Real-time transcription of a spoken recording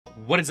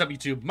What is up,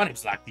 YouTube? My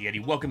name's Lock the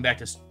Yeti. Welcome back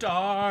to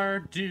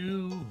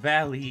Stardew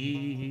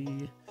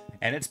Valley.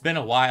 And it's been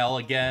a while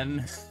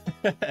again.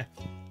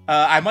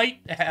 I might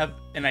have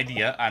an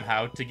idea on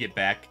how to get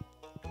back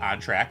on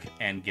track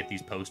and get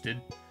these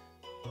posted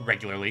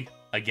regularly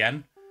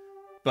again.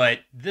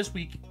 But this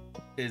week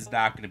is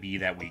not going to be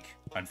that week,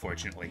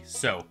 unfortunately.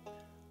 So,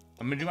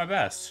 I'm going to do my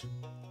best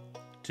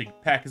to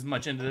pack as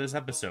much into this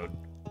episode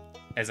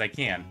as I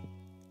can.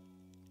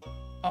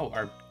 Oh,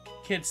 our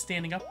kid's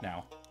standing up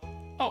now.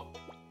 Oh.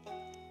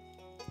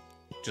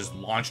 Just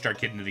launched our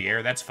kid into the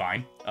air. That's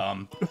fine.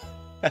 I'm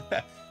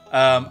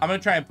going to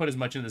try and put as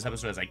much into this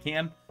episode as I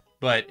can,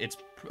 but it's,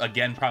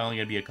 again, probably only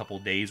going to be a couple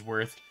days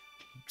worth,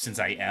 since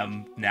I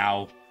am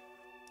now,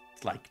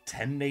 like,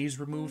 10 days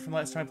removed from the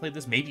last time I played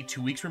this. Maybe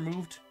 2 weeks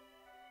removed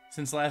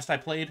since last I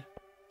played.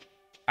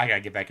 I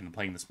gotta get back into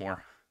playing this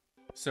more.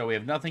 So we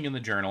have nothing in the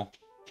journal.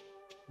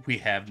 We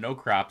have no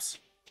crops.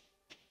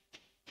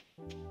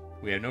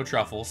 We have no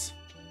truffles.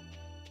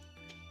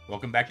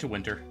 Welcome back to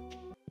winter.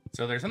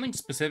 So there's something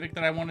specific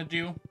that I want to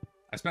do.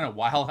 I spent a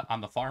while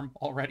on the farm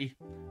already,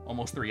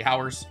 almost 3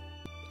 hours.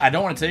 I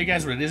don't want to tell you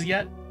guys what it is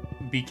yet,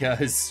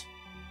 because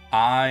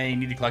I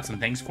need to collect some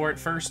things for it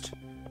first,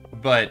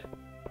 but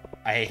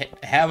I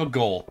have a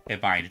goal in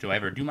mind. Do I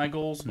ever do my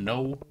goals?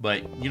 No,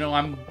 but, you know,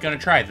 I'm gonna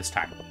try this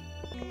time.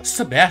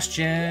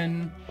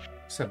 Sebastian,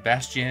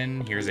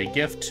 here's a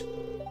gift.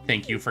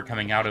 Thank you for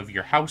coming out of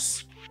your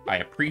house. I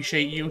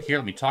appreciate you. Here,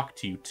 let me talk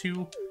to you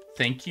too.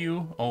 Thank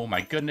you. Oh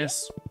my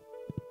goodness.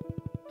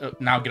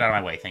 Now get out of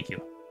my way. Thank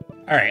you.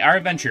 All right, our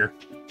adventure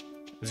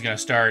is going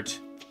to start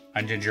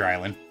on Ginger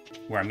Island,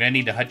 where I'm going to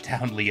need to hunt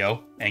down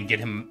Leo and get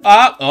him...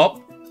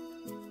 Oh!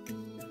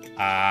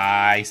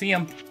 I see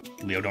him.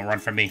 Leo, don't run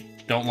from me.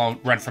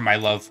 Don't run from my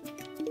love.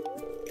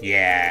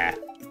 Yeah.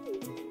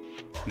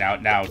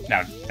 Now,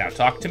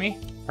 talk to me.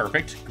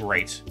 Perfect.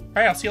 Great. All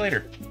right, I'll see you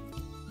later.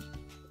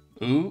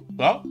 Ooh,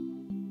 well,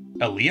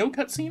 a Leo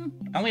cutscene?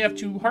 I only have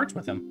 2 hearts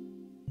with him.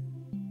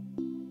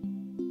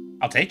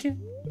 I'll take it.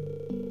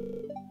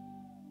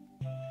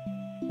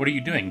 What are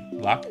you doing,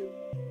 Locke?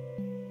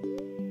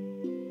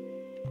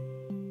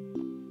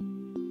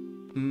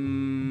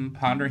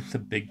 Pondering the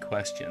big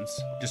questions.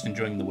 Just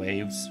enjoying the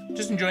waves.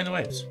 Just enjoying the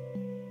waves.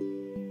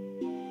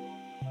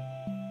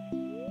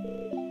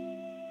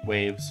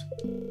 Waves.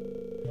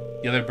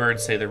 The other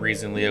birds say the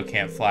reason Leo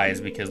can't fly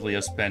is because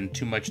Leo spent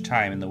too much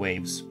time in the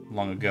waves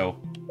long ago.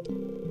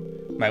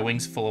 My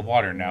wing's full of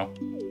water now.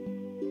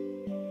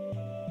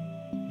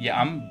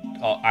 Yeah,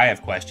 I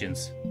have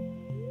questions.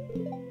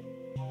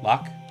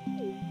 Locke?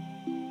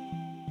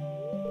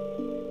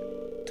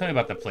 Tell me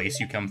about the place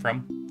you come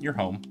from. Your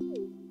home.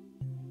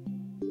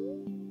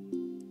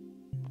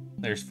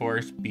 There's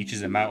forests,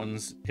 beaches, and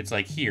mountains. It's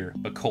like here,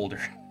 but colder.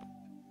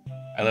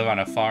 I live on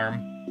a farm.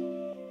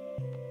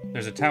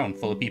 There's a town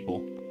full of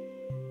people.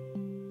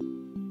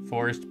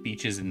 Forest,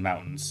 beaches, and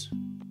mountains.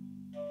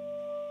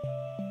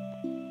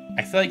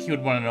 I feel like you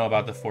would want to know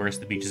about the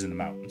forest, the beaches, and the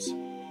mountains.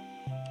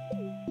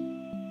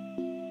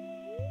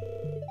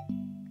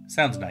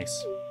 Sounds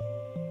nice.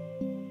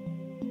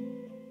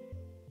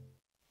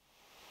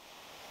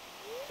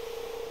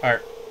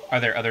 Are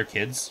there other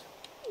kids?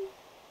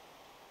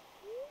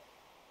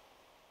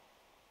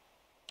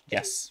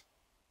 Yes.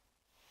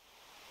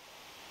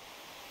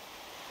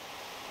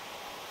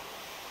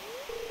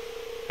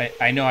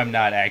 I know I'm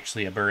not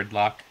actually a bird,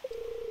 Locke.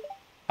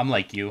 I'm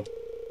like you.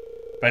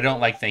 But I don't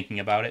like thinking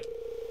about it.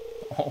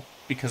 Oh,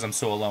 because I'm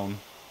so alone.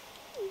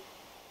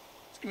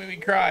 It's gonna make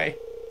me cry.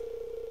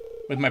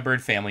 With my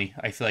bird family,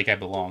 I feel like I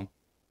belong.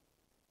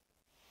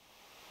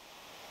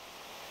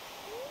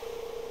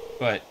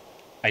 But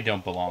I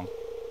don't belong.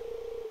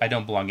 I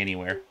don't belong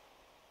anywhere.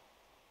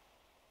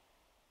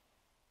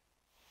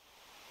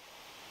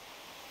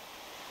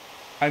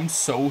 I'm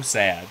so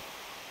sad.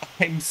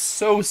 I'm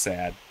so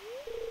sad.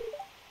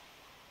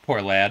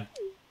 Poor lad.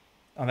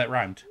 Oh, that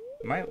rhymed.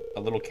 Am I a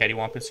little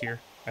cattywampus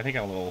here? I think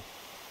I'm a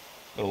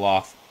little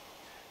off.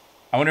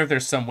 I wonder if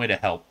there's some way to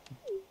help.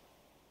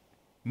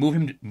 Move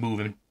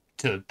him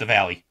to the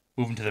valley.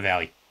 Move him to the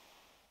valley.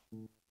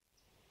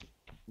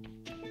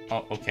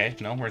 Oh, okay.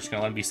 No, we're just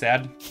gonna let him be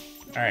sad.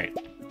 All right.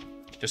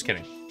 Just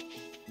kidding.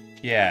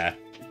 Yeah.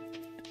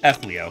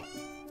 F Leo.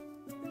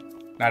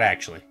 Not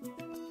actually.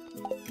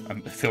 I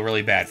feel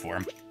really bad for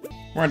him.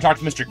 We're gonna talk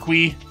to Mr.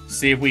 Quee,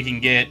 see if we can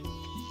get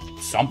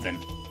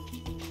something.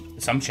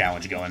 Some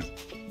challenge going. I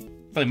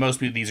feel like most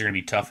of these are gonna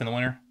be tough in the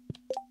winter.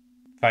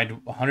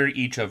 Find 100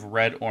 each of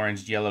red,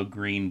 orange, yellow,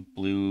 green,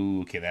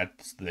 blue. Okay,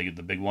 that's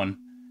the big one.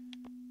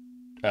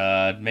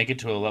 Make it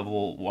to a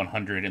level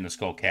 100 in the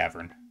Skull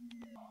Cavern.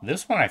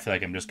 This one I feel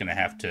like I'm just gonna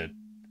have to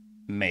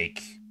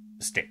make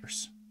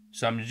stairs.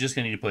 So I'm just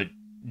gonna need to put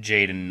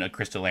jade in a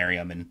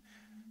crystallarium and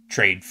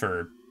trade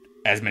for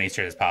as many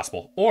stairs as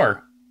possible.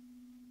 Or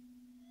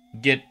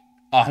get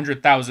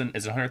 100,000.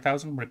 Is it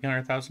 100,000? Would it be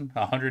 100,000?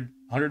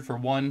 100 for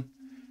one.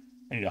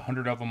 I need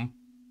 100 of them.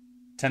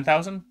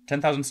 10,000?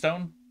 10,000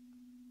 stone?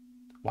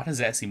 Why does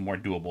that seem more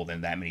doable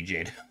than that many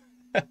jade?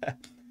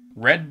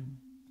 Red,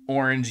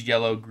 orange,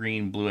 yellow,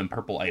 green, blue, and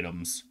purple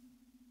items.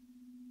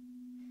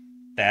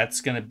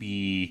 That's going to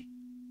be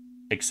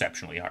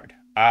exceptionally hard.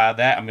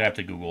 That I'm going to have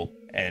to Google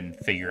and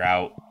figure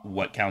out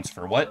what counts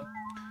for what.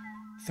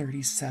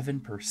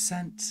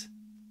 37%.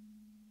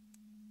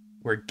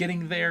 We're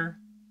getting there.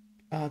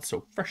 Oh, it's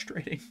so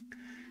frustrating.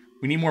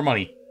 We need more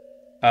money.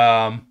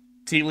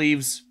 Tea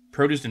leaves,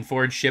 produced and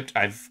forage shipped.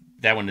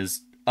 That one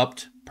is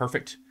upped.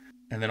 Perfect.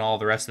 And then all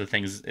the rest of the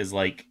things is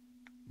like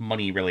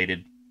money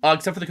related.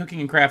 Except for the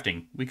cooking and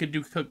crafting. We could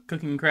do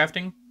cooking and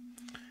crafting.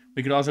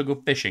 We could also go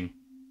fishing.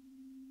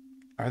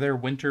 Are there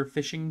winter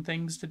fishing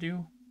things to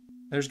do?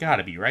 There's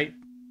gotta be, right?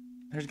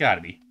 There's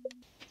gotta be.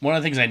 One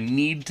of the things I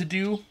need to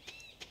do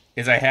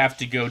is I have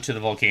to go to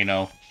the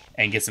volcano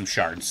and get some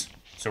shards.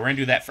 So we're gonna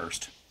do that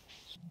first.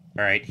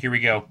 Alright, here we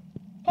go.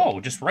 Oh,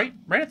 just right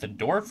at the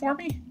door for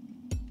me?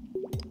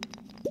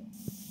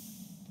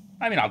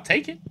 I mean, I'll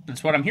take it.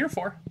 That's what I'm here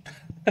for.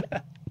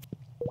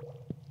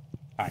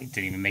 I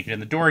didn't even make it in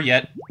the door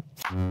yet.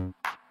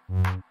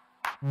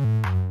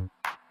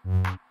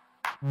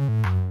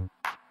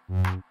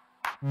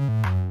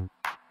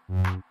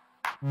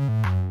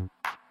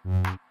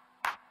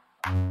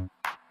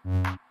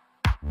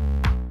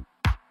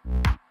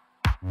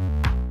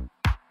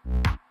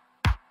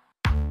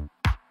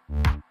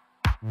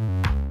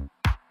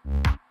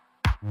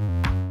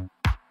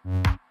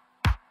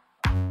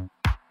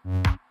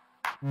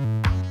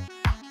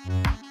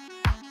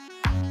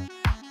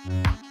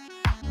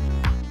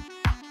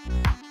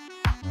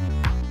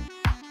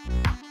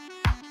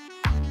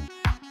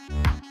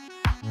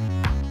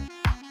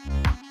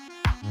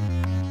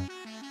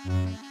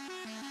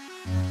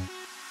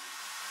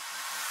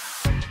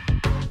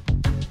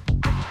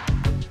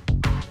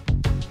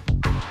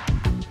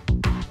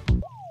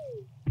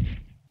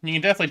 You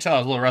can definitely tell I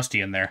was a little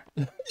rusty in there.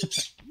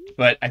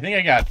 But I think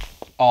I got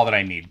all that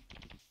I need.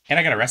 And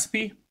I got a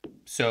recipe,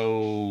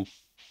 so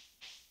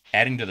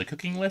adding to the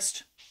cooking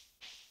list.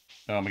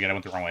 Oh my god, I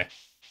went the wrong way.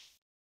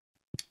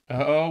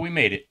 Oh, we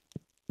made it.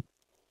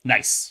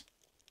 Nice.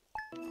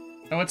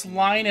 Oh, it's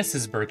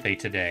Linus's birthday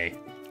today.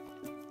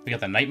 We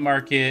got the night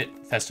market,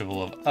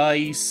 Festival of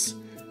Ice,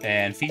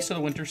 and Feast of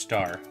the Winter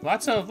Star.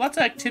 Lots of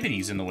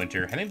activities in the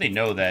winter. I think they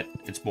know that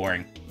it's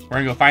boring. We're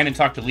gonna go find and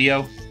talk to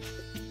Leo.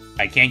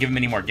 I can't give him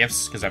any more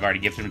gifts because I've already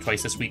gifted him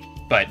twice this week,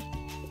 but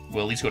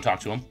we'll at least go talk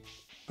to him.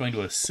 Going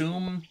to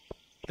assume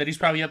that he's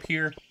probably up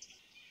here.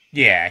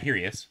 Yeah, here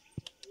he is.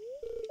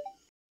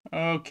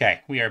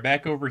 Okay, we are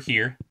back over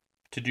here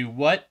to do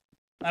what?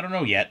 I don't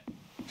know yet.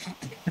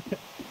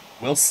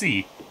 We'll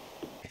see.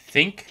 I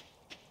think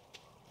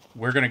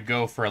we're gonna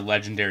go for a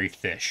legendary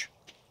fish.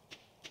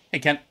 Hey,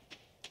 Kent.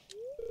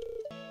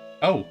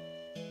 Oh.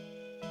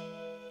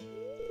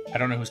 I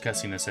don't know whose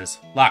cutscene this is.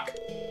 Locke.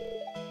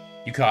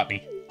 You caught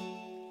me.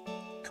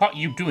 Caught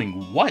you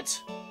doing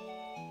what?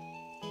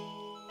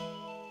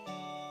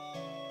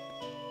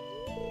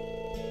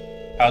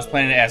 I was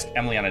planning to ask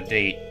Emily on a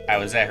date. I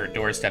was at her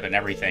doorstep and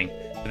everything,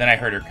 but then I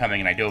heard her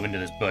coming and I dove into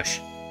this bush.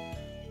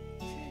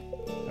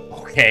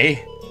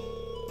 Okay.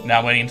 Now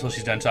I'm waiting until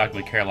she's done talking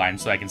with Caroline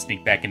so I can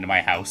sneak back into my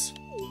house.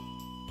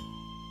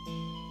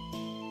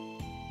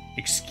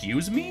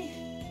 Excuse me?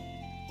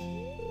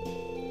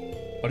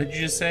 What did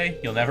you just say?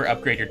 You'll never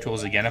upgrade your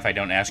tools again if I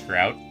don't ask her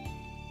out?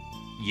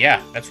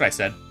 Yeah, that's what I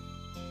said.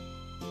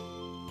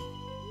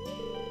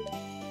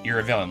 You're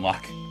a villain,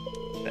 Locke.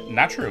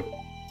 Not true.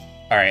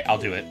 Alright, I'll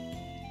do it.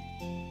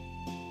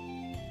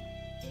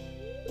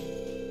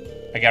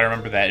 I gotta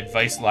remember that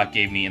advice Locke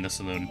gave me in the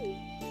saloon.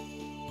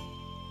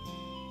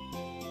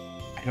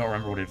 I don't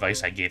remember what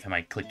advice I gave him.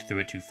 I clicked through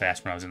it too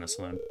fast when I was in the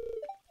saloon.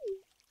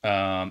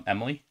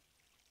 Emily?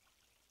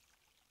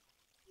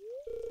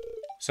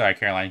 Sorry,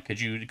 Caroline.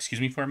 Could you excuse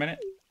me for a minute?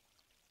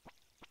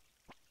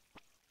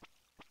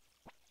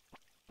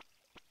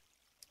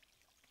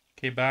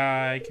 Okay,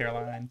 bye,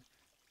 Caroline.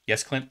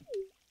 Yes, Clint?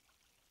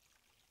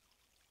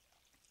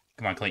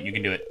 Come on, Clint, you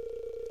can do it.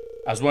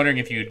 I was wondering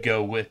if you'd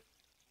go with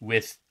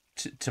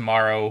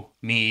tomorrow,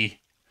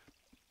 me.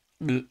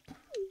 Bleh.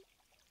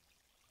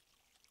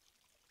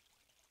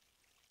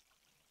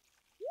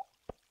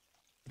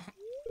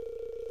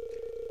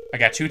 I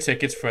got 2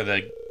 tickets for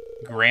the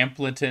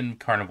Grampleton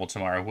Carnival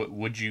tomorrow.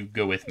 Would you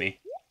go with me?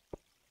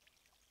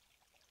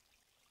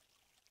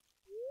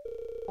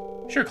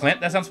 Sure,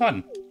 Clint. That sounds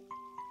fun.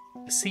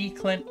 See,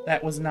 Clint?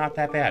 That was not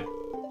that bad.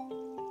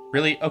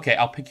 Really? Okay,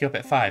 I'll pick you up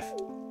at 5.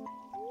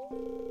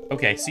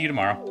 Okay, see you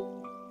tomorrow.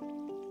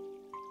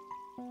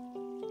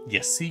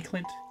 Yes, see,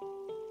 Clint?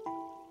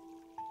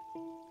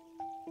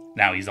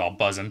 Now he's all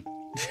buzzing.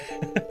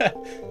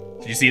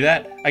 Did you see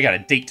that? I got a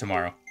date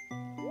tomorrow.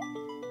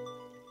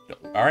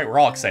 Alright, we're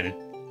all excited.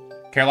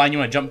 Caroline, you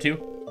want to jump too?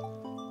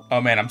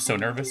 Oh man, I'm so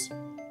nervous.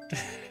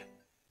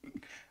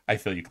 I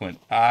feel you, Clint.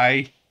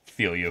 I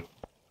feel you.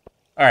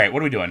 Alright,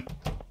 what are we doing?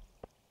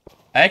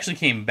 I actually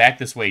came back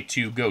this way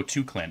to go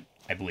to Clint,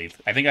 I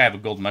believe. I think I have a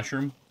golden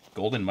mushroom.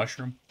 Golden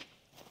mushroom?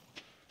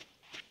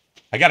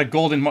 I got a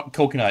golden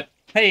coconut.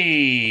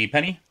 Hey,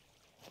 Penny.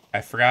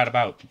 I forgot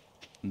about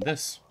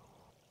this.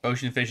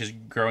 Ocean fish is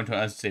growing to an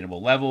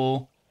unsustainable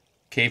level.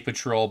 Cave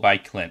patrol by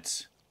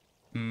Clint.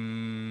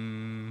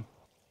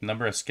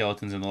 Number of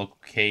skeletons in the local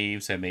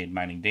caves have made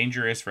mining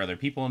dangerous for other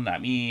people,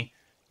 not me.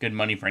 Good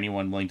money for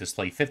anyone willing to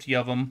slay 50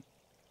 of them.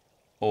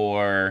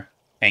 Or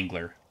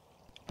angler.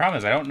 Problem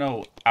is, I don't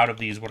know out of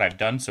these what I've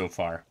done so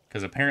far,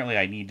 because apparently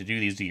I need to do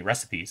these to get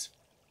recipes.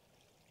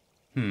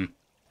 I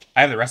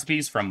have the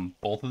recipes from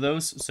both of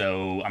those,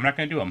 so I'm not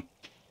going to do them.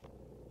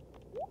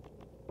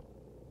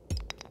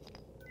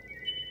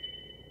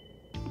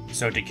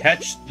 So to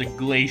catch the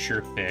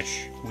glacier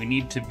fish, we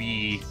need to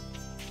be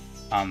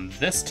on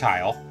this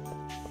tile,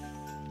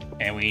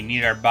 and we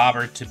need our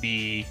bobber to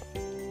be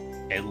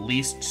at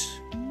least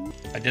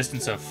a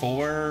distance of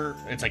 4,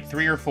 it's like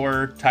 3 or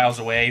 4 tiles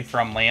away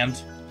from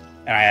land,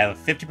 and I have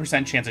a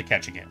 50% chance of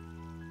catching it.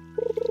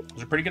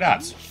 Those are pretty good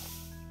odds,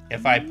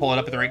 if I pull it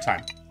up at the right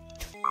time.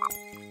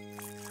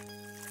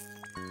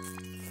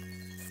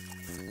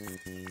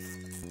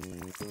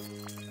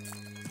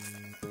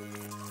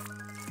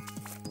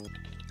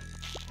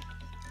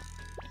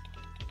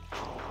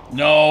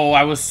 No,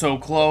 I was so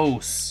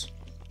close.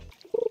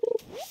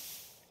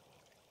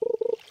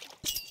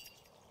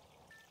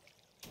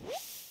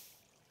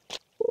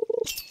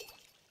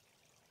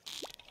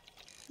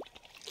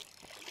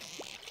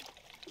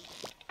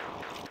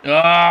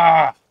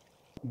 Ah!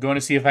 I'm going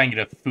to see if I can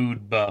get a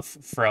food buff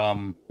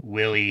from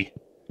Willy.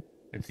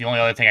 It's the only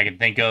other thing I can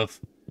think of.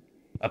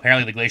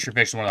 Apparently the glacier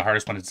fish is one of the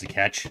hardest ones to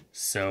catch,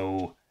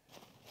 so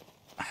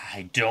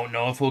I don't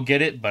know if we'll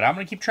get it, but I'm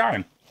going to keep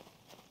trying.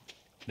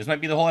 This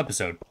might be the whole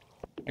episode.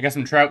 I got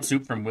some trout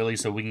soup from Willy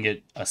so we can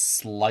get a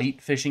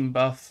slight fishing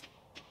buff.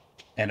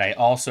 And I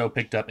also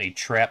picked up a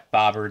trap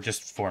bobber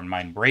just for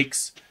mine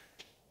breaks.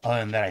 Other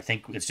than that, I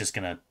think it's just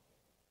going to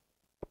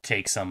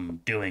take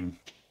some doing.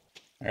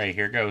 Alright,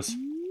 here goes.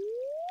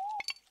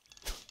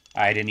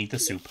 I didn't eat the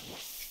soup.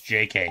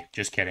 JK,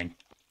 just kidding.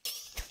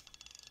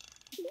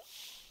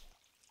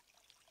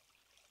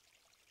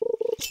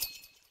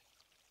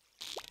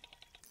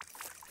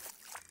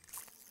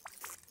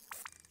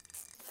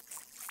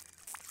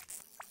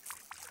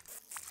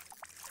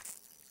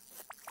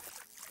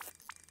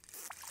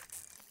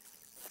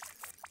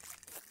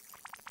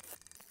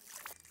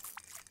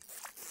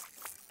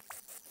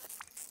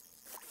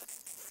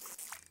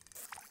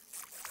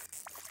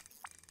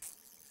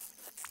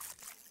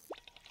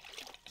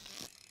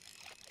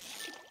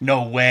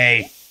 No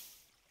way.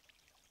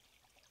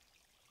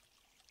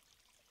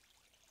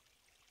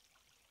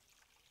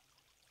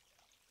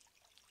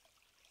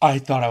 I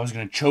thought I was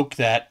going to choke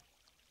that.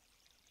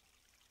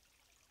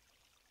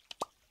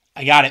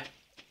 I got it.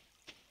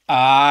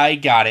 I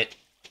got it.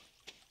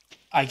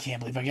 I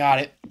can't believe I got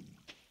it.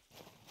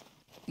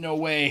 No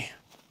way.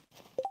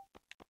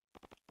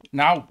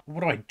 Now,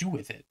 what do I do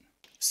with it?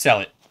 Sell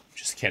it.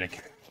 Just kidding.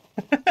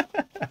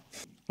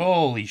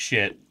 Holy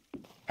shit.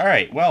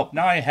 Alright, well,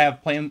 now I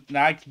have plans.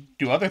 Now I can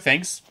do other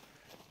things.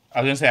 I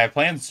was going to say I have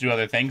plans to do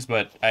other things,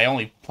 but I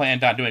only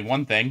planned on doing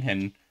one thing,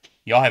 and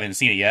y'all haven't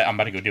seen it yet. I'm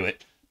about to go do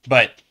it.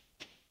 But,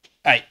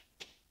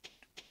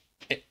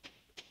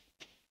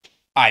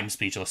 I'm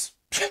speechless.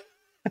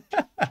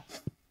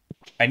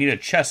 I need a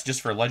chest just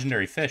for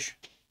legendary fish.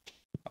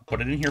 I'll put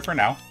it in here for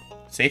now.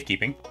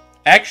 Safekeeping.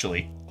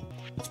 Actually,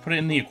 let's put it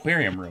in the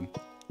aquarium room.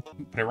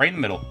 Put it right in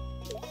the middle.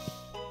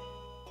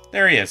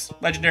 There he is.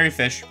 Legendary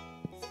fish.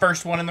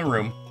 First one in the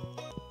room.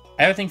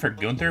 I have a thing for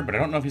Gunther, but I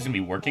don't know if he's going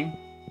to be working.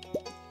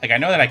 Like, I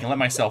know that I can let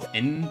myself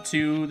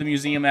into the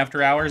museum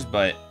after hours,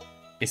 but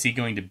is he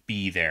going to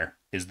be there,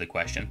 is the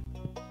question.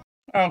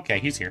 Okay,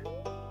 he's here.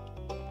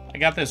 I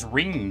got this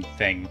ring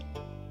thing.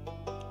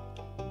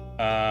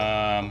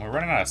 We're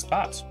running out of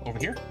spots. Over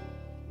here?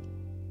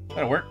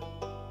 That'll work.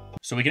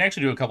 So we can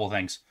actually do a couple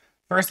things.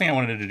 First thing I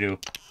wanted to do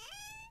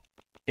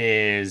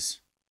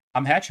is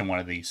I'm hatching one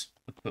of these.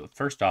 But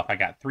first off, I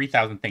got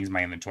 3,000 things in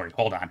my inventory.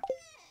 Hold on.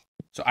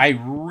 So I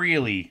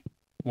really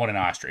want an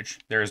ostrich.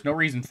 There is no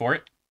reason for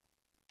it,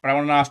 but I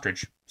want an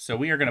ostrich. So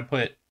we are going to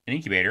put an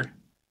incubator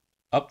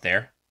up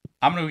there.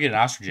 I'm going to go get an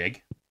ostrich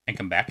egg and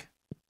come back.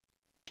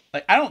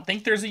 Like, I don't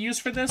think there's a use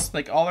for this.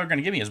 Like, all they're going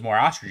to give me is more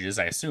ostriches,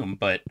 I assume.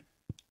 But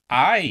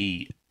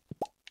I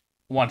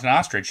want an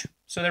ostrich.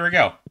 So there we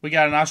go. We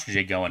got an ostrich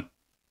egg going.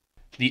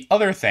 The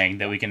other thing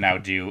that we can now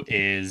do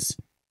is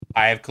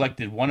I have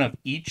collected one of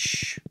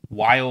each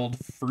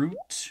wild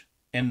fruit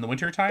in the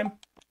wintertime.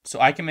 So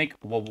I can make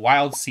a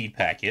wild seed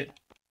packet,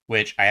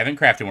 which I haven't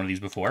crafted one of these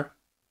before.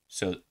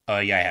 So,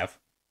 yeah, I have.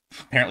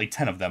 Apparently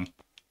 10 of them.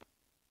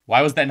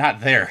 Why was that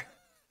not there?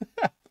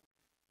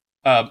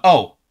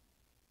 Oh,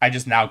 I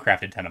just now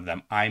crafted 10 of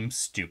them. I'm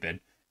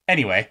stupid.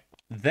 Anyway,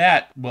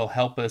 that will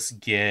help us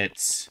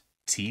get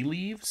tea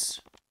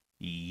leaves.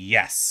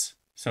 Yes.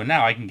 So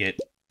now I can get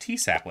tea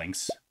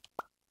saplings.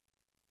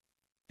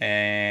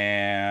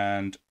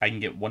 And I can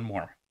get one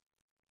more.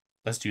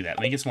 Let's do that.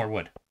 Let me get some more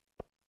wood.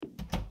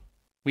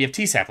 We have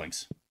tea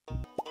saplings.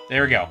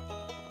 There we go.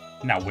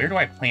 Now, where do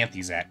I plant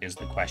these at is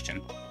the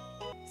question.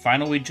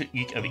 Final week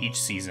of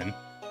each season.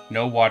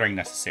 No watering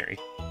necessary.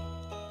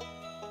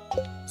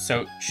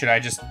 So, should I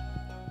just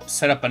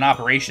set up an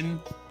operation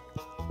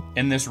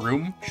in this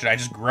room? Should I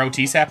just grow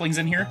tea saplings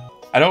in here?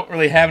 I don't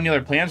really have any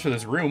other plans for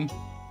this room.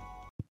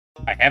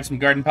 I have some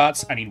garden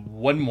pots. I need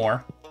one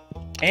more.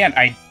 And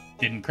I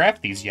didn't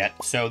craft these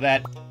yet, so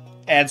that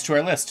adds to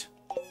our list.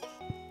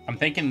 I'm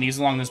thinking these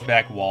along this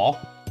back wall.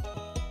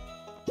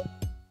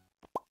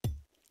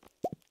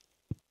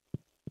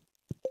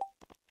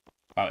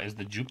 Wow, is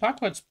the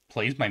jukebox what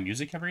plays my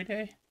music every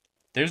day?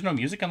 There's no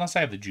music unless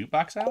I have the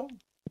jukebox out?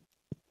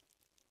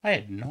 I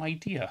had no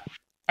idea.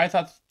 I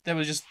thought that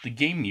was just the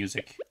game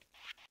music.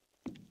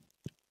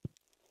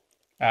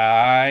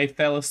 I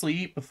fell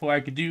asleep before I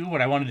could do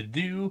what I wanted to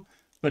do,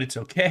 but it's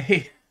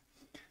okay.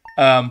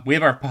 We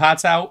have our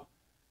pots out.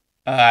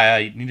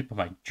 I need to put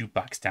my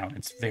jukebox down.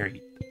 It's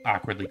very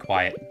awkwardly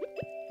quiet.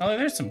 Oh,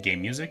 there's some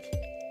game music.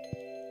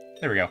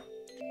 There we go.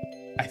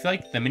 I feel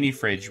like the mini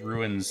fridge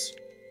ruins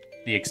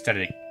the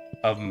aesthetic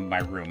of my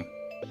room.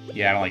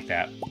 Yeah, I don't like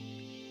that.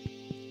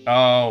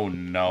 Oh,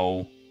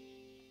 no.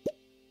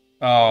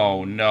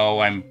 Oh, no,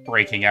 I'm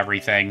breaking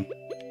everything.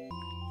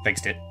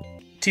 Fixed it.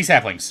 Tea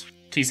saplings.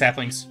 Tea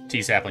saplings.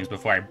 Tea saplings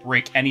before I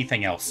break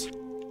anything else.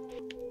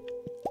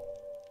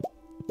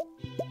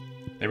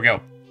 There we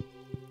go.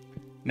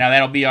 Now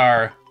that'll be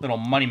our little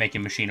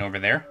money-making machine over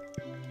there.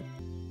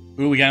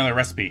 Ooh, we got another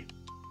recipe.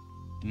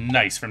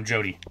 Nice, from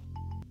Jody.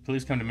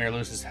 Please come to Mary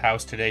Lewis's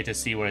house today to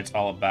see what it's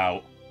all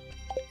about.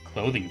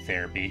 Clothing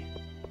therapy.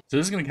 So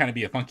this is going to kind of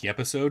be a funky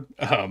episode.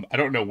 I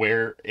don't know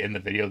where in the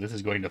video this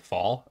is going to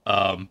fall.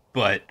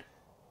 But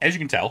as you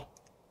can tell,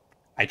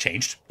 I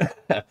changed.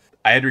 I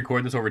had to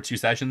record this over 2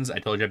 sessions. I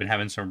told you I've been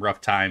having some rough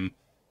time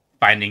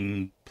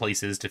finding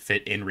places to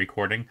fit in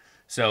recording.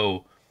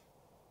 So,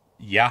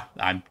 yeah,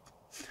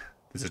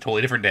 this is a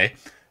totally different day.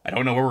 I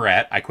don't know where we're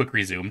at. I quick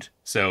resumed.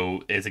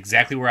 So it's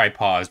exactly where I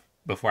paused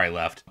before I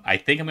left. I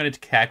think I'm going to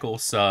tackle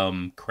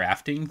some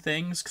crafting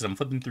things because I'm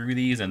flipping through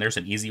these and there's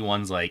some easy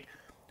ones like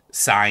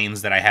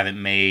signs that I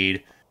haven't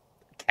made.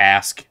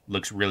 Cask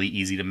looks really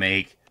easy to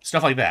make.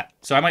 Stuff like that.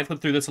 So I might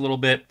flip through this a little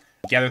bit,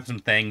 gather some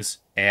things,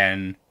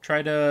 and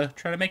try to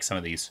make some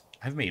of these.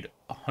 I've made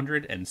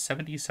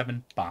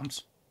 177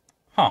 bombs.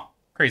 Huh.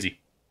 Crazy.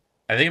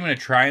 I think I'm going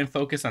to try and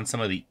focus on some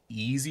of the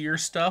easier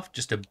stuff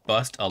just to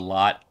bust a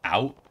lot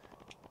out.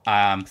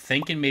 I'm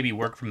thinking maybe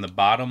work from the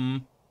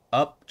bottom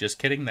up. Just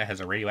kidding. That has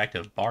a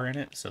radioactive bar in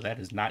it, so that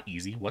is not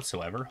easy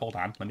whatsoever. Hold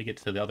on. Let me get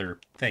to the other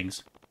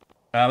things.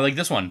 Like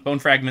this one. Bone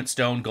fragment,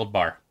 stone, gold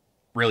bar.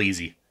 Real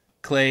easy.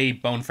 Clay,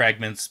 bone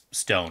fragments,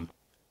 stone.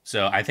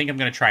 So I think I'm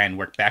going to try and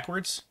work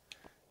backwards.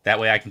 That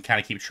way I can kind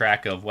of keep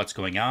track of what's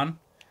going on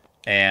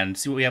and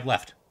see what we have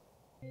left.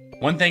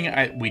 One thing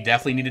we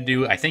definitely need to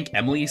do, I think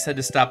Emily said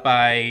to stop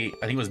by,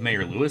 I think it was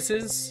Mayor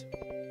Lewis's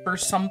or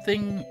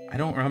something. I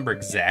don't remember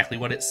exactly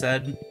what it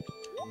said.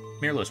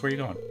 Mayor Lewis, where are you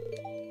going?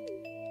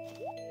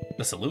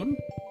 The saloon?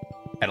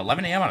 At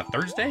 11 a.m. on a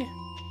Thursday?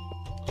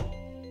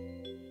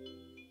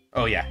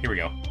 Oh yeah, here we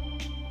go.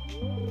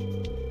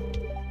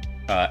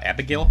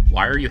 Abigail,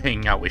 why are you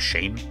hanging out with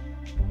Shane?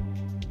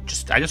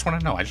 I just want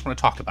to know. I just want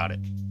to talk about it.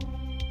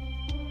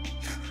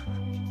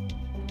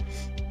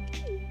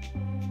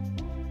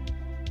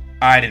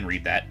 I didn't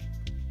read that.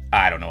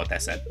 I don't know what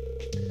that said.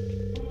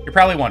 You're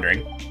probably wondering,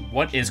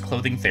 what is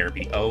clothing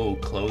therapy? Oh,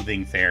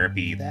 clothing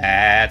therapy.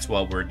 That's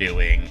what we're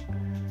doing.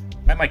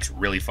 My mic's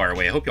really far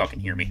away. I hope y'all can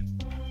hear me.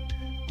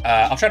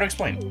 I'll try to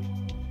explain.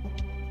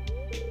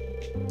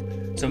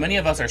 So many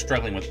of us are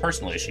struggling with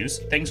personal issues,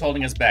 things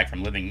holding us back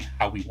from living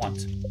how we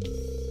want.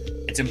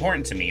 It's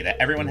important to me that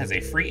everyone has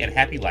a free and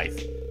happy life,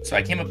 so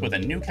I came up with a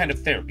new kind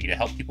of therapy to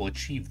help people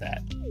achieve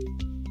that.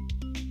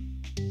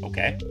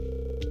 Okay.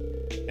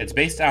 It's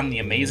based on the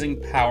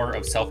amazing power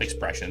of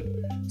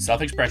self-expression.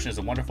 Self-expression is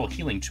a wonderful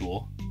healing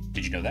tool.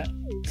 Did you know that?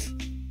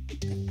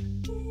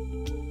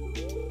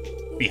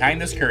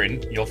 Behind this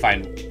curtain, you'll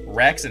find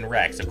racks and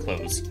racks of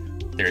clothes.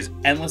 There's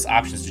endless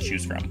options to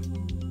choose from.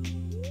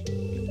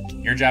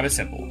 Your job is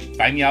simple.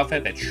 Find the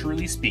outfit that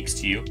truly speaks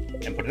to you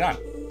and put it on.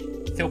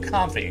 Feel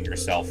confident in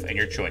yourself and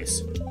your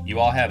choice. You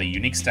all have a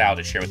unique style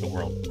to share with the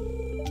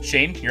world.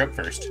 Shane, you're up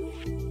first.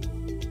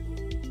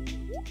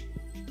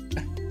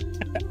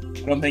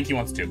 I don't think he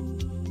wants to.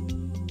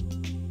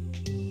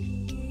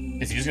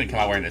 Is he just going to come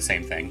out wearing the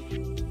same thing?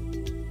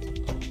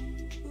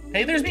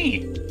 Hey, there's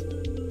me!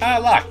 Ah,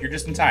 Locke, you're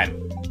just in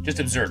time. Just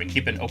observe and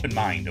keep an open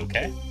mind,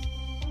 okay?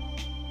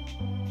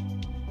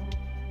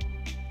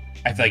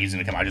 I feel like he's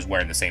going to come out just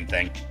wearing the same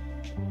thing.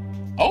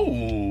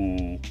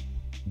 Oh!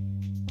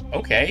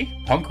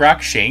 Okay. Punk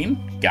rock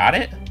Shane? Got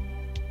it?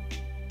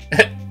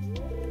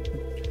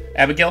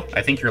 Abigail,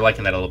 I think you're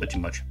liking that a little bit too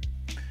much.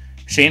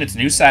 Shane, it's a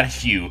new side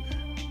of you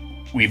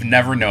we've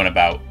never known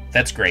about.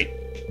 That's great.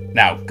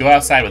 Now, go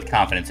outside with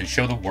confidence and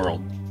show the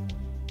world.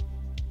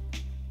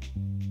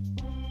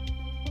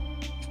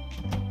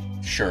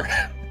 Sure.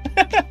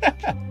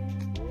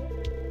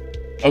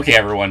 Okay,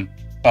 everyone.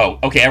 Oh,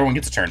 okay, everyone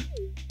gets a turn.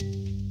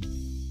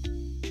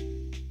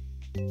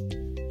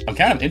 I'm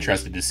kind of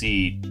interested to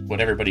see what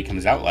everybody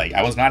comes out like.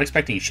 I was not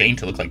expecting Shane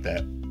to look like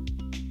that.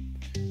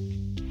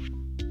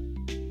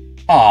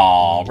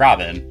 Aw,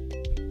 Robin.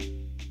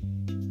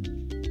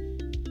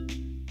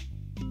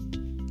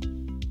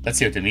 Let's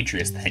see what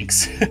Demetrius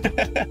thinks.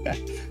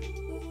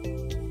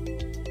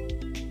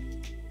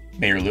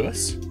 Mayor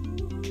Lewis.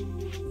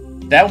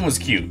 That one was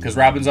cute, because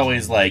Robin's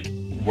always, like,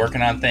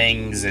 working on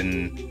things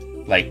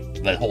and,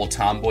 like, the whole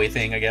tomboy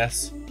thing, I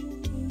guess.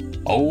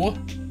 Oh,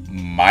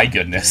 my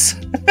goodness.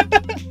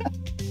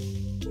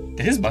 Did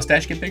his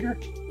mustache get bigger?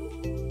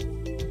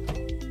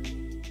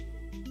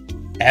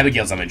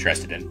 Abigail's I'm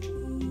interested in.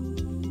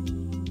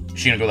 Is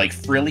she gonna go, like,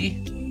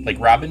 frilly, like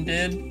Robin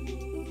did?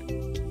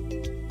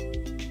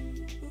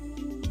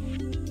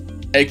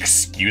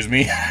 Excuse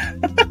me?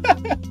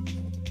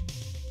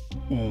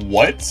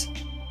 What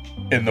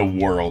in the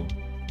world?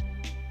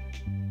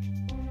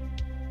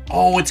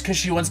 Oh, it's because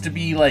she wants to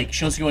be like,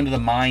 she wants to go into the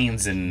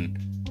mines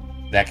and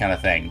that kind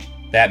of thing.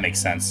 That makes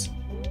sense.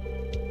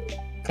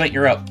 Clint,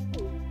 you're up.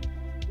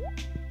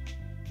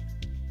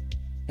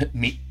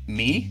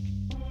 Me?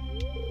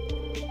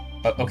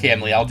 Okay,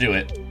 Emily, I'll do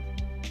it.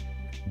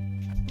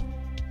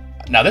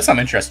 Now this I'm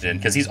interested in,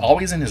 because he's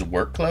always in his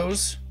work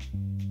clothes.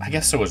 I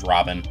guess so is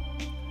Robin.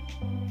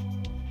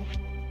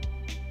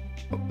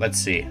 Let's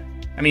see.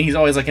 I mean, he's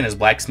always like in his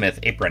blacksmith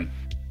apron.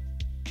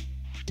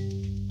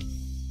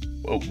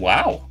 Oh,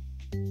 wow.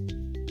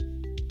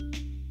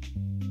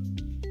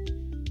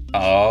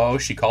 Oh,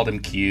 she called him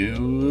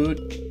cute.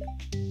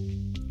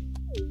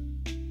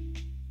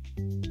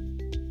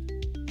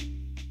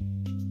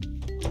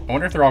 I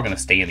wonder if they're all going to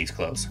stay in these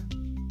clothes.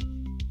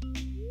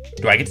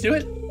 Do I get to do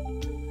it?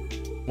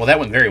 Well, that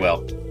went very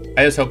well.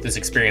 I just hope this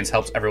experience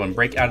helps everyone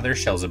break out of their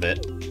shells a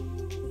bit.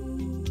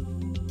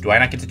 Do I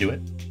not get to do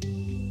it?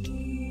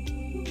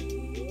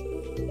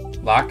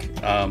 Locke,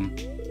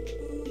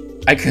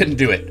 I couldn't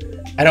do it.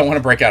 I don't want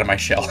to break out of my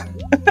shell.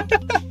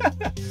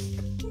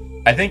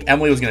 I think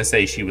Emily was going to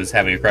say she was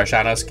having a crush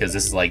on us because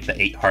this is like the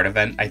 8 heart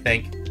event, I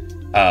think.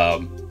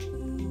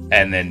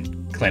 And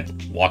then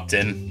Clint walked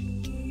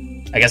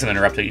in. I guess I'm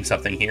interrupting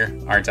something here,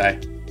 aren't I?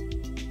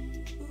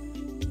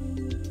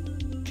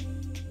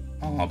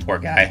 Oh, poor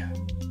guy.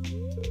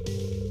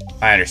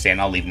 I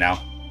understand. I'll leave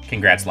now.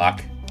 Congrats,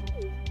 Locke.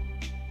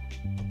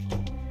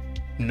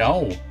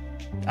 No.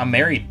 I'm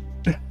married.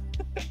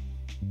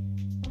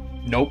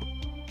 Nope.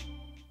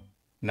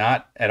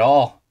 Not at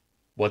all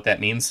what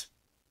that means.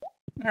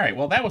 Alright,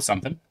 well, that was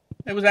something.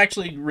 It was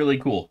actually really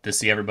cool to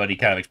see everybody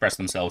kind of express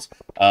themselves.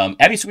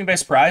 Abby took me by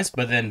surprise,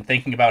 but then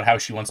thinking about how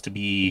she wants to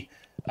be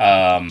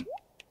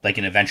like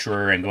an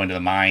adventurer and go into the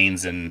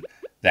mines and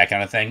that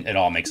kind of thing, it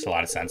all makes a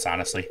lot of sense,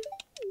 honestly.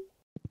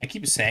 I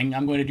keep saying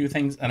I'm going to do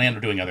things, and I end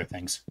up doing other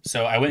things.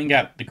 So I went and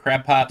got the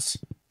crab pots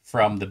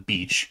from the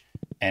beach,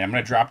 and I'm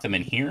going to drop them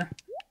in here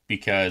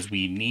because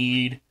we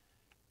need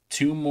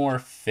 2 more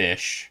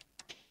fish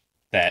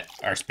that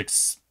are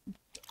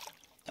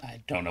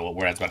I don't know what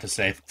word I was about to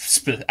say.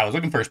 I was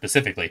looking for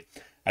specifically.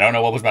 I don't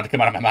know what was about to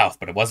come out of my mouth,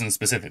 but it wasn't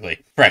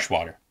specifically.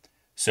 Freshwater.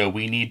 So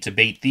we need to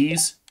bait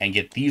these and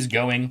get these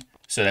going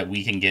so that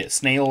we can get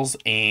snails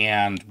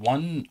and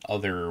one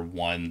other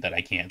one that I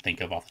can't think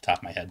of off the top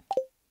of my head.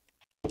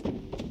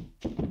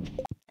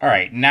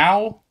 Alright,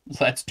 now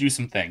let's do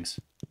some things.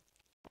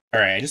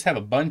 Alright, I just have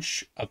a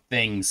bunch of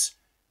things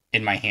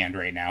in my hand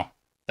right now.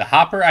 The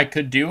hopper I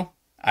could do.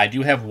 I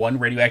do have 1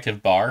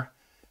 radioactive bar.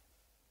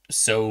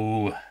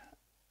 So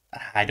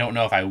I don't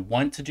know if I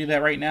want to do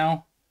that right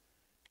now.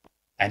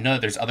 I know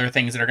that there's other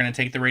things that are going to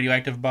take the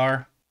radioactive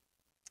bar.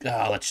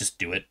 Let's just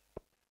do it.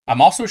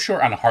 I'm also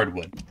short on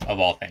hardwood, of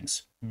all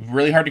things.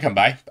 Really hard to come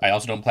by. I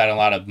also don't plant a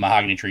lot of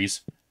mahogany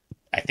trees.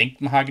 I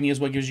think mahogany is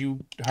what gives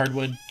you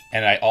hardwood.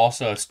 And I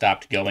also have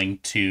stopped going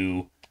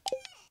to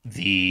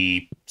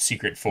the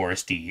secret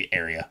foresty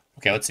area.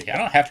 Okay, let's see. I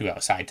don't have to go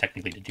outside,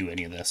 technically, to do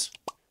any of this.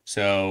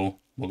 So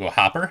we'll go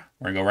hopper.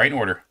 We're going to go right in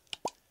order.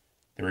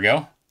 There we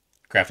go.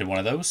 Crafted one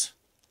of those.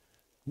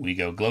 We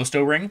go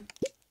glowstone ring.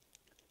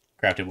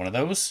 Crafted one of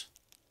those.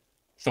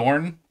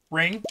 Thorn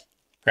ring.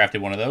 Crafted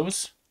one of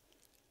those.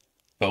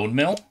 Bone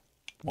mill.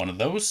 One of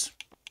those.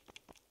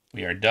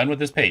 We are done with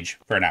this page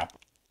for now.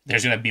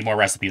 There's going to be more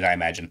recipes, I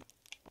imagine.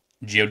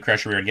 Geode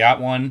crusher, we already got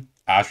one.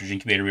 Ostrich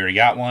incubator, we already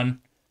got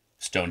one.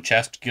 Stone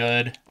chest,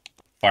 good.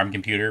 Farm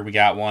computer, we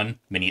got one.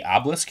 Mini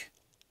obelisk.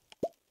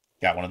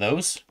 Got one of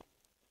those.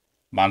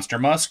 Monster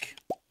musk.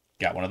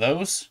 Got one of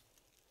those.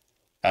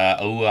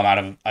 Oh, I'm out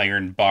of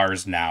iron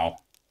bars now.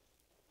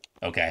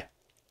 Okay.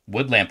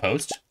 Wood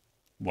lamppost.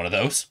 One of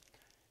those.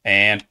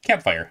 And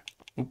campfire.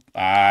 Oop,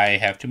 I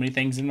have too many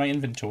things in my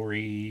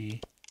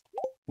inventory.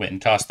 Went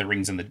and tossed the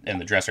rings in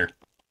the dresser.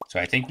 So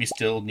I think we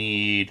still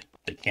need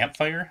the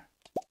campfire.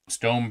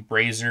 Stone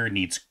brazier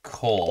needs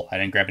coal. I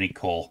didn't grab any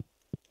coal.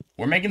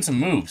 We're making some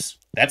moves.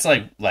 That's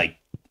like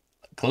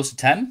close to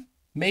 10,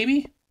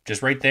 maybe?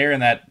 Just right there in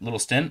that little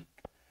stint.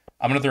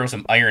 I'm going to throw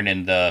some iron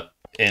into the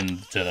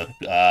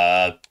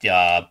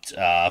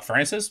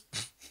furnaces.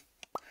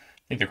 I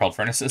think they're called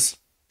furnaces.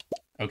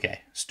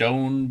 Okay.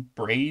 Stone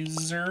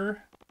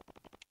brazier.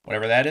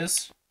 Whatever that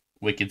is.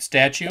 Wicked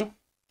statue.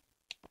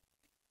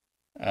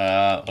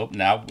 Oh,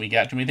 now we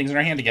got too many things in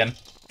our hand again.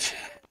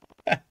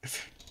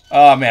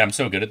 Oh, man, I'm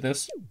so good at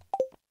this.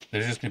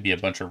 There's just going to be a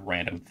bunch of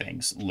random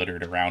things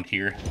littered around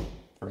here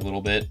for a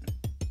little bit.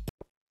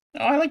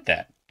 Oh, I like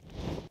that.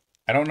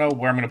 I don't know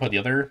where I'm going to put the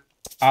other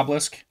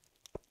obelisk.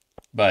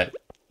 but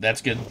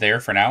that's good there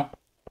for now.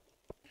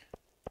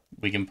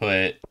 We can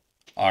put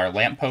our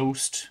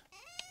lamppost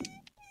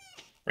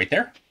right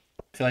there.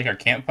 I feel like our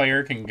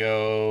campfire can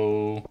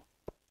go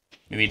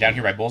maybe down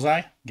here by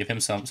Bullseye. Give him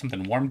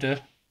something warm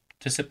to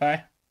sit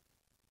by.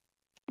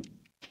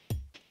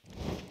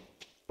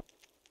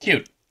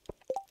 Cute.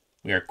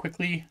 We are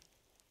quickly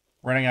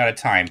running out of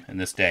time in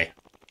this day.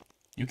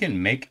 You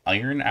can make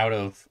iron out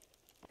of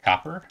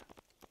copper?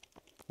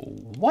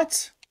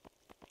 What?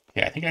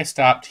 Okay, I think I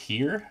stopped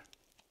here.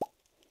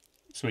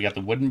 So we got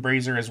the wooden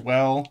brazier as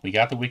well. We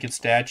got the wicked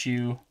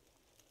statue.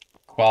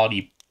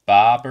 Quality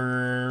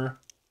bobber.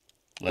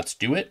 Let's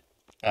do it.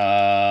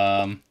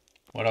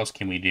 What else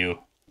can we do?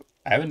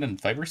 I haven't done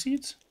fiber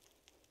seeds?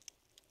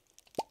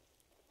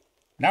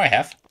 Now I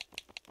have.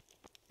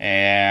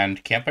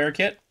 And campfire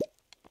kit.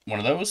 One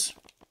of those.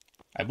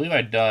 I believe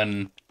I've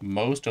done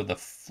most of the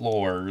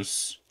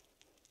floors.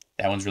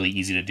 That one's really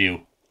easy to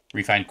do.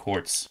 Refined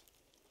quartz.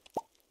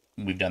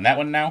 We've done that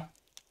one now.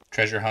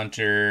 Treasure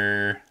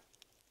hunter.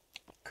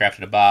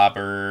 Crafted a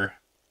bobber.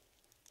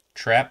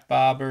 Trap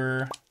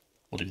bobber.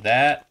 We'll do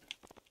that.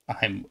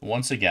 I'm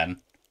once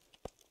again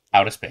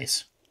out of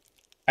space.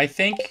 I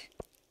think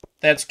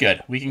that's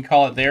good. We can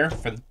call it there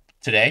for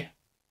today.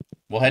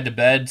 We'll head to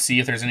bed, see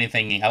if there's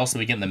anything else that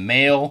we get in the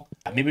mail.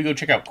 Maybe go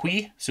check out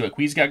Quee, see what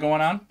Quee's got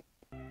going on.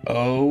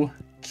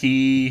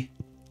 Okie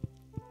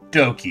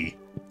dokie.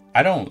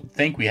 I don't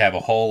think we have a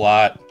whole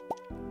lot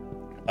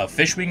of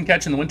fish we can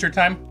catch in the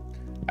wintertime.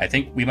 I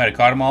think we might have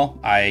caught them all.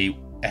 I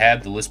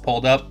had the list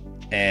pulled up,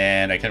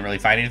 and I couldn't really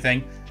find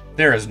anything.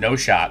 There is no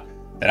shot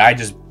that I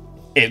just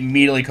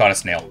immediately caught a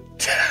snail.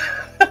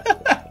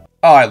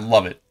 Oh, I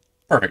love it.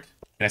 Perfect.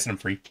 Can I set him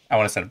free? I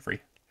want to set him free.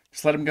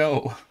 Just let him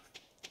go.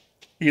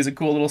 He's a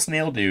cool little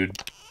snail dude.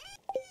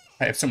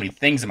 I have so many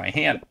things in my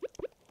hand.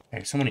 I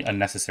have so many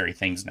unnecessary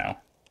things now.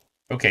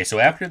 Okay, so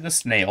after the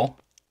snail,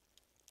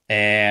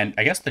 and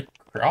I guess the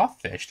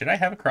crawfish. Did I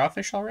have a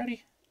crawfish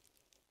already?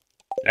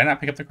 Did I not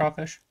pick up the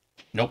crawfish?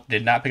 Nope,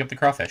 did not pick up the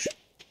crawfish.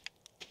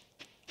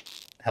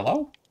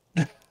 Hello?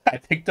 I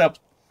picked up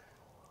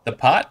the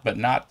pot, but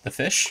not the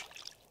fish.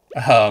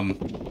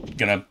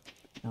 Gonna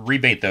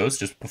rebait those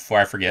just before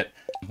I forget.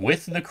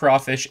 With the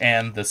crawfish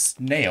and the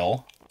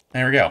snail.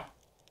 There we go.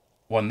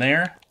 One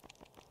there.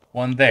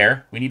 One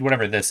there. We need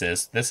whatever this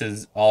is. This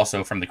is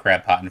also from the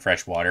crab pot and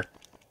freshwater.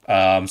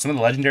 Some of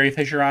the legendary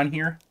fish are on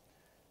here.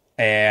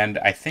 And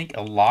I think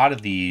a lot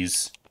of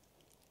these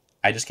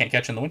I just can't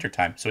catch in the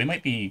wintertime. So we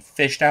might be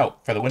fished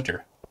out for the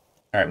winter.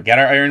 Alright, we got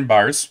our iron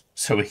bars.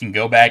 So we can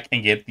go back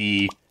and get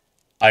the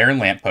iron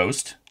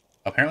lamppost.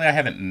 Apparently I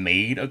haven't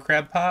made a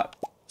crab pot.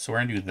 So we're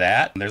going to do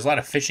that. There's a lot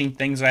of fishing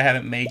things that I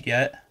haven't made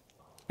yet.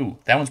 Ooh,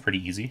 that one's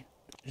pretty easy.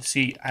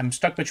 See, I'm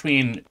stuck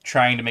between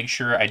trying to make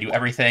sure I do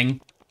everything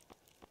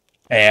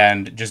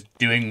and just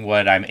doing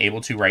what I'm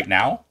able to right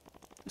now.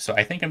 So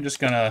I think I'm just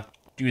going to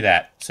do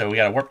that. So we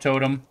got a warp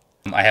totem.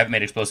 I haven't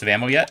made explosive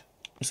ammo yet,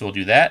 so we'll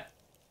do that.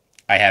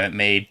 I haven't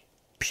made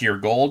pure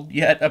gold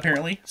yet,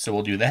 apparently, so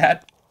we'll do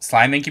that.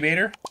 Slime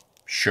incubator?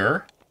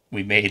 Sure.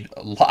 We made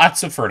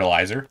lots of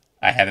fertilizer.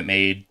 I haven't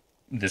made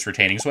this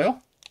retaining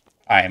soil.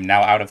 I am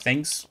now out of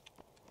things.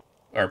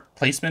 Or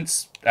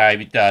placements.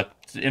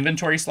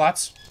 Inventory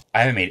slots.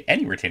 I haven't made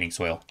any retaining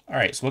soil.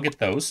 Alright, so we'll get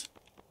those.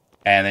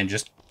 And then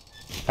just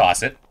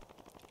toss it.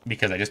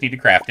 Because I just need to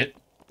craft it.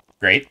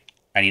 Great.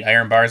 I need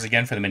iron bars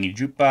again for the mini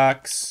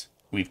jukebox.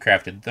 We've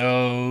crafted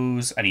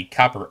those. I need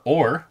copper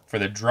ore for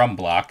the drum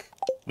block.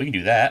 We can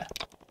do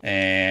that.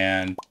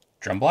 And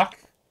drum block.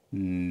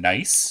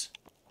 Nice.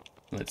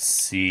 Let's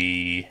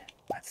see.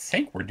 I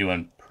think we're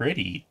doing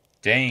pretty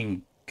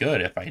dang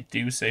good, if I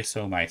do say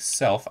so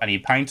myself. I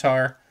need pine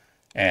tar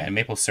and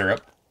maple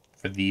syrup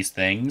for these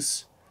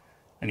things.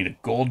 I need a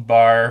gold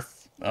bar.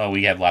 Oh,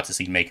 we have lots of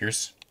seed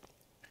makers.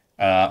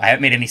 I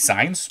haven't made any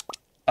signs,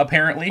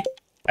 apparently.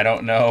 I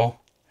don't know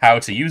how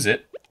to use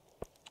it.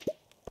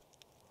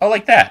 Oh,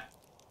 like that.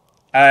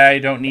 I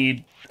don't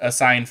need a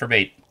sign for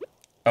bait.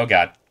 Oh,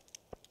 God.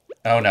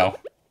 Oh, no.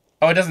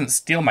 Oh, it doesn't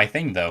steal my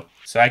thing, though.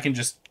 So I can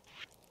just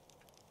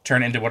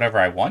turn it into whatever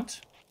I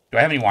want. Do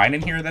I have any wine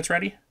in here that's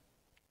ready?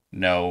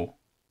 No.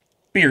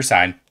 Beer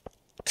sign.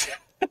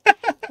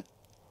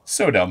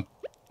 So dumb.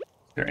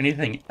 Is there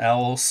anything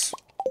else?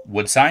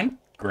 Wood sign?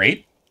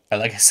 Great.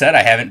 Like I said,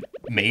 I haven't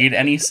made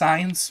any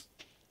signs.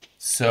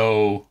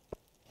 So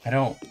I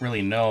don't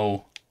really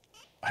know.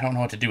 I don't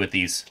know what to do with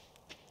these.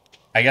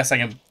 I guess I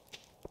can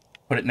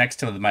put it next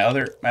to my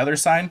other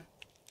sign.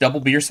 Double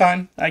beer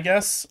sign, I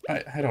guess.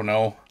 I don't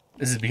know.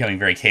 This is becoming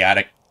very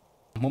chaotic.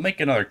 We'll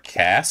make another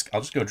cask.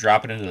 I'll just go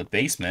drop it into the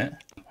basement.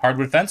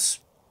 Hardwood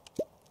fence?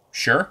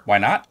 Sure, why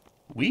not?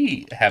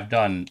 We have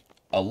done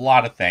a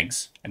lot of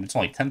things, and it's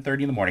only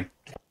 10:30 in the morning.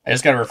 I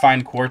just got a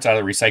refined quartz out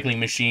of the recycling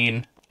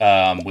machine,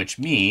 which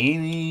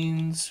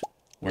means...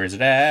 Where is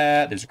it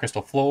at? There's a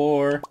crystal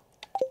floor.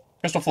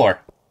 Crystal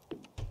floor.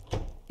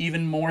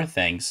 Even more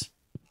things.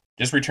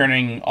 Just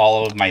returning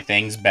all of my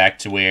things back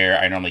to where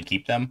I normally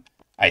keep them.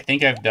 I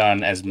think I've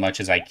done as much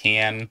as I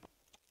can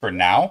for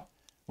now.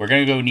 We're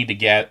gonna go need to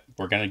get.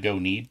 We're gonna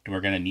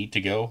need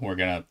to go.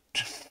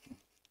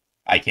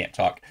 I can't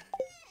talk.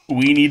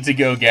 We need to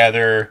go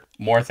gather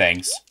more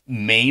things,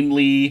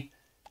 mainly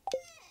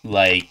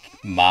like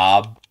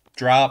mob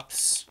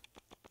drops.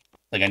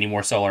 Like I need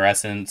more solar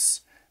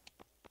essence.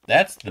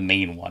 That's the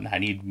main one. I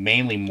need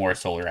mainly more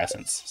solar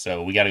essence.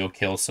 So we got to go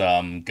kill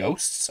some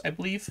ghosts, I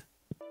believe.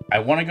 I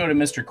want to go to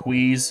Mr.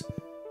 Queez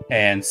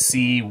and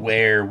see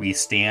where we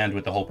stand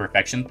with the whole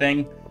perfection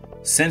thing.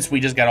 Since we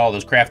just got all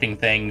those crafting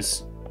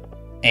things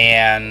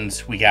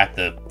and we got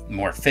the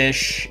more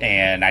fish,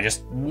 and I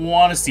just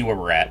want to see where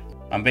we're at.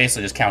 I'm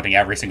basically just counting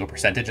every single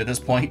percentage at this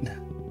point.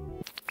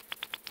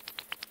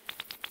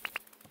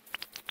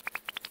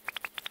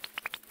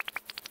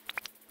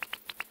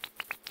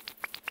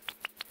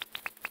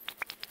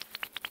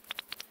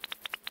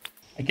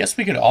 I guess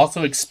we could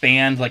also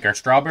expand like our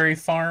strawberry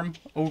farm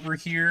over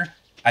here.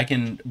 I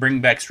can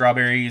bring back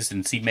strawberries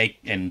and seed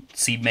make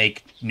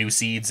new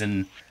seeds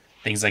and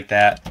things like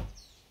that.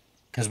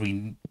 Because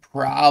we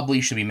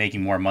probably should be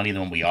making more money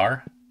than we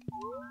are.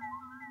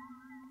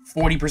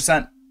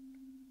 40%.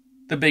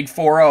 The big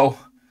 4-0.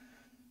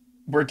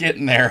 We're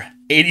getting there.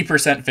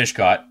 80% fish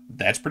caught.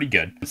 That's pretty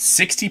good.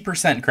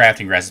 60%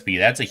 crafting recipe.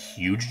 That's a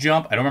huge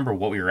jump. I don't remember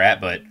what we were at,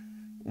 but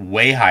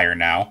way higher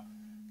now.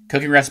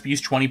 Cooking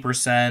recipes,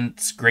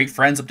 20%. Great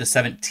friends up to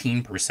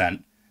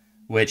 17%.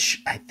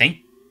 Which I think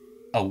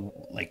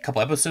like a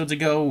couple episodes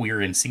ago, we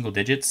were in single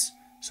digits.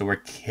 So we're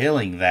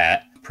killing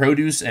that.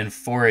 Produce and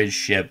forage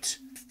shipped.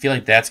 I feel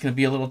like that's going to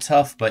be a little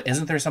tough, but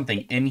isn't there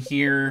something in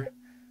here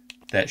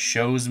that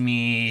shows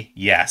me?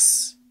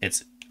 Yes,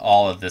 it's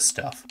all of this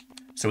stuff.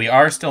 So we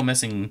are still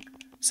missing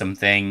some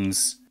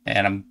things,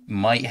 and I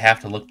might have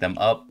to look them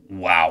up.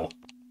 Wow.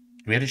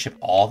 Do we have to ship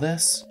all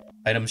this?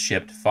 Items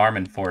shipped, farm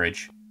and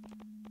forage.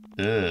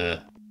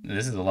 Ugh.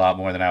 This is a lot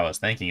more than I was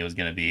thinking it was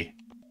going to be.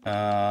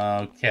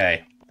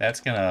 Okay.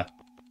 That's gonna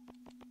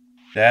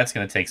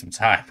take some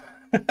time.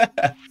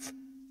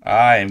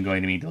 I am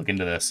going to need to look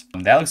into this.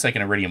 That looks like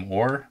an iridium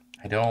ore.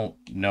 I don't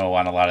know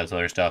on a lot of this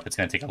other stuff. It's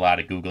going to take a lot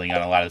of Googling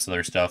on a lot of this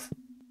other stuff.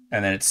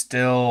 And then it's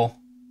still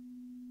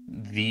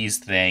these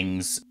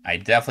things. I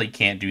definitely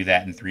can't do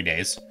that in 3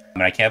 days.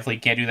 And I definitely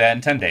can't do that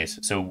in 10 days.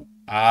 So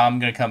I'm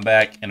going to come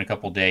back in a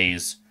couple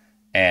days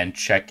and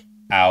check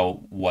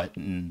out what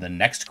the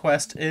next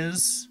quest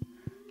is.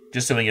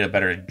 Just so we get a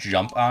better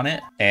jump on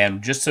it.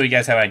 And just so you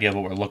guys have an idea of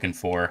what we're looking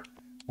for,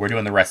 we're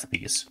doing the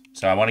recipes.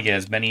 So I want to get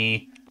as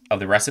many of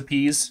the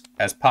recipes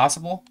as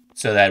possible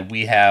so that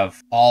we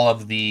have all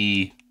of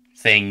the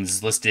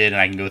things listed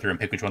and I can go through and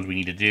pick which ones we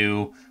need to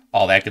do,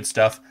 all that good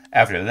stuff.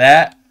 After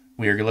that,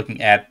 we are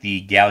looking at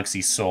the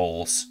Galaxy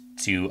Souls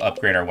to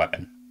upgrade our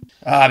weapon.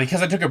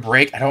 Because I took a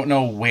break, I don't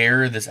know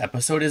where this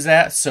episode is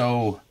at,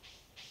 so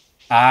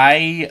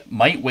I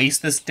might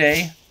waste this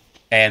day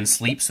and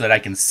sleep so that I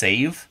can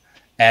save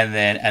and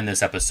then end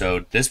this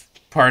episode. This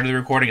part of the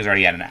recording is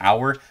already at an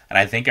hour, and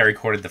I think I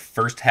recorded the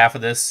first half of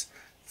this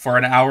for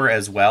an hour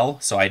as well,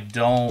 so I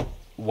don't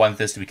want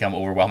this to become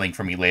overwhelming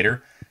for me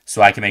later,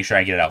 so I can make sure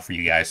I get it out for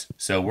you guys.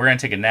 So we're going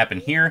to take a nap in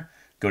here,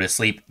 go to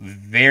sleep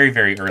very,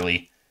 very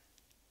early,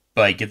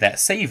 but get that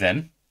save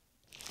in.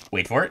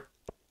 Wait for it.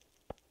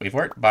 Wait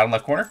for it. Bottom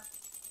left corner.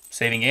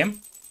 Saving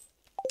game.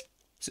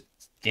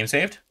 Game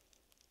saved.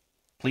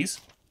 Please.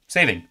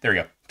 Saving. There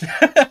we go.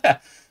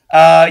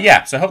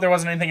 Yeah, so I hope there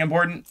wasn't anything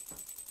important.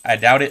 I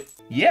doubt it.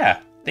 Yeah.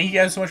 Thank you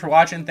guys so much for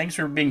watching. Thanks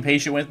for being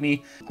patient with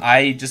me.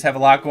 I just have a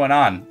lot going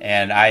on,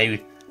 and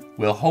I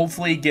will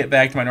hopefully get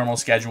back to my normal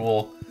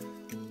schedule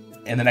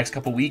in the next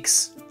couple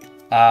weeks.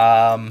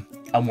 I'm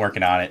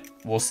working on it.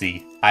 We'll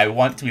see. I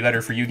want to be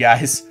better for you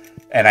guys,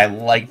 and I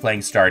like playing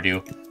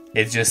Stardew.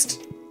 It's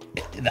just,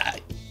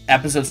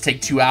 episodes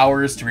take 2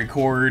 hours to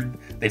record.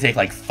 They take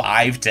like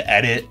 5 to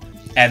edit,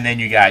 and then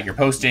you got your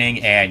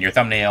posting and your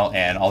thumbnail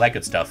and all that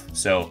good stuff.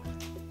 So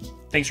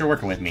thanks for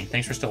working with me.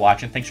 Thanks for still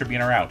watching. Thanks for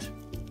being around.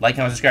 Like,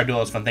 comment, subscribe, do all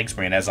those fun things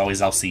for me. And as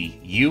always, I'll see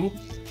you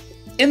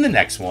in the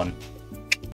next one.